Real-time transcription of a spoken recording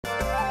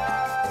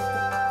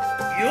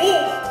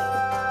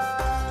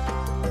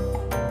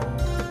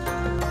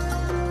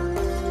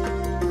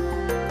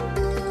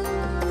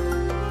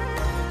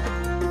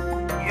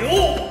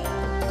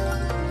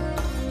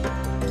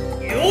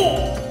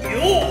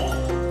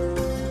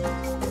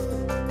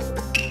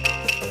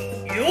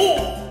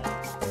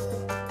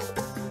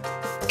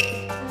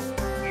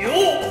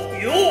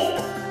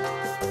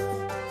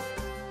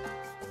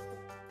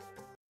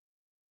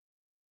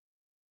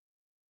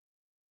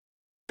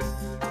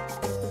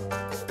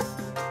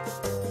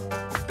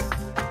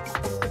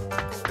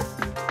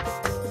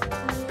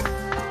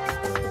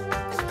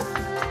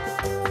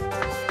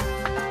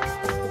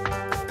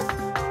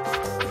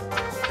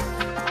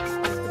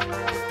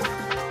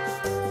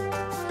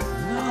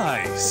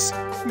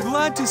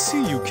Glad to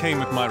see you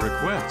came at my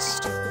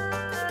request.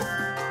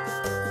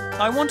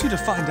 I want you to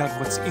find out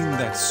what's in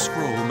that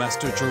scroll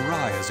Master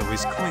Jiraiya is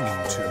always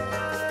clinging to.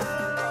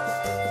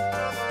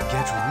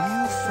 Get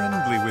real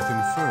friendly with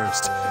him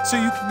first, so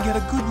you can get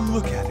a good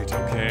look at it,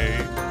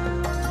 okay?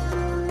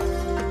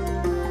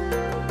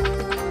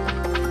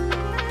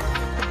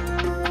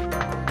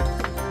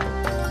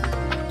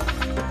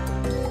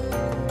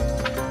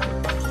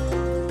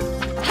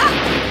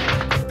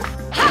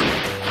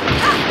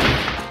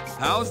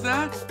 How's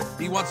that?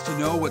 He wants to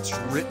know what's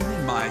written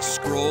in my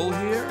scroll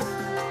here?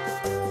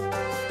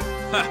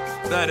 Ha!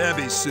 That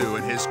Ebisu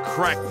and his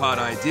crackpot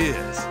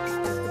ideas.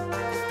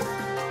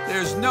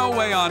 There's no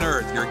way on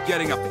earth you're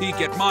getting a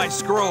peek at my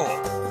scroll.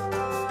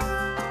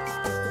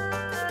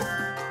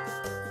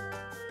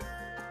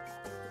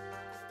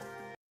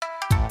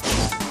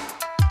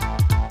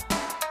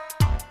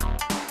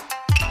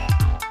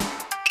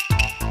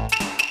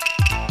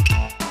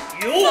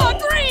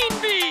 The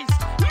Green Beast!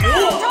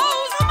 Naruto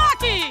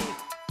Uzumaki!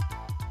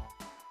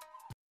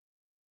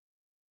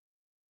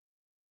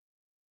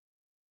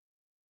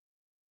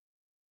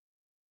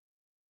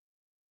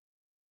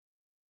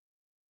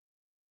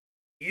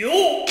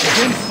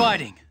 Begin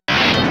fighting.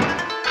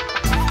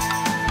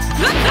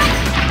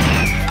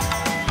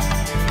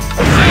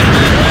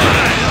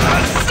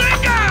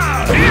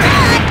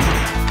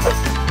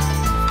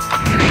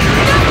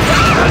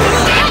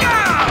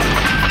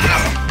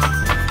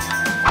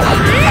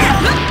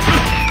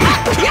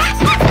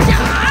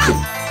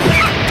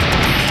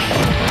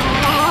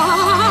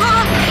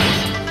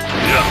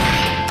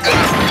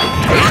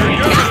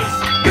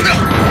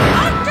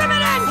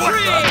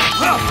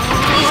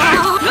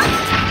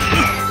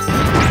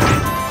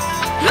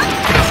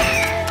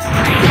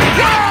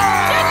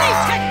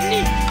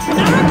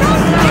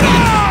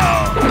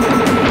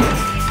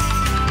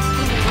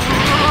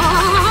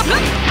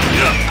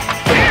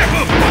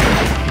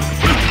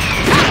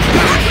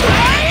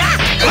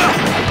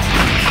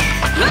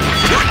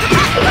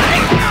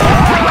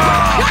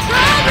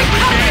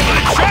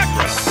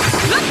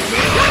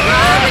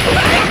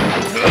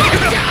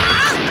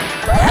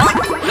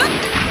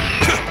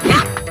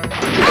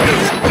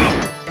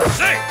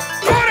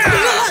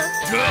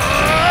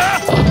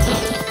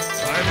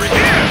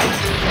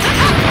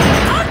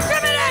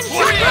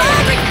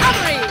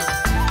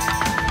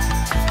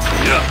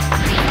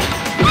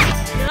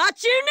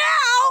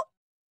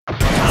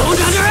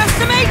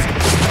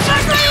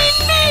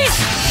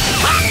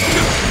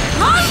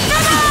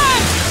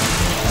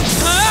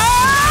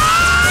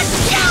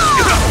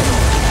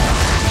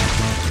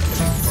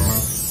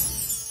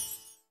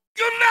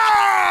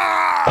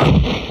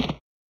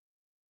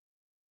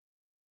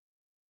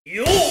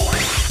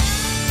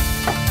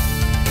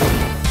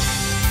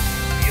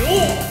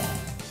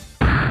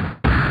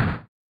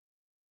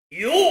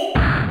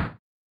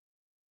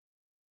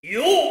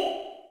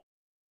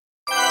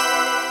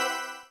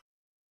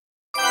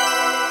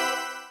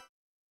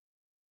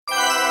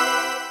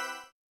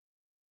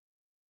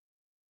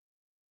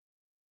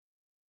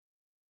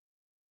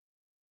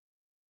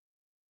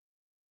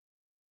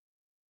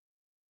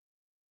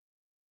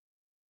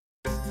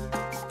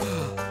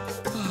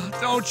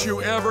 Don't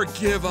you ever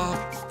give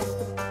up.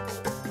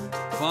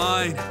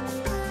 Fine,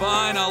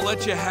 I'll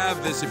let you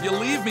have this if you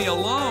leave me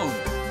alone.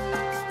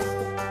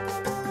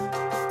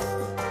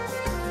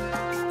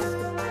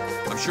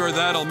 I'm sure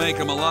that'll make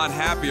him a lot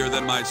happier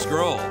than my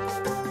scroll.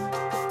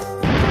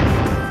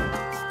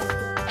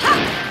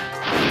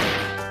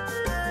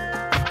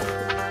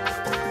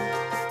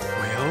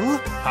 Well,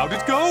 how'd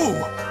it go?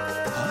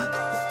 Huh?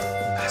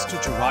 Master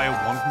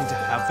Jiraiya wanted me to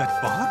have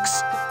that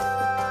box?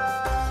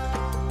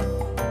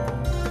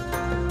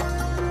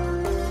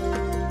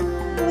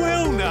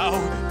 Well now,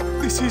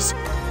 this is...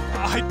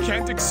 I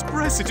can't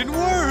express it in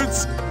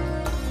words!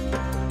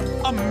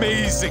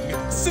 Amazing!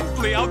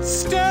 Simply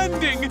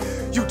outstanding!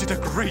 You did a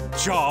great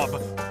job!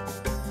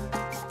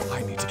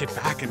 I need to get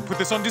back and put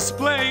this on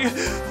display.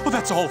 Well,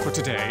 that's all for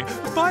today.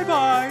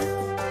 Bye-bye!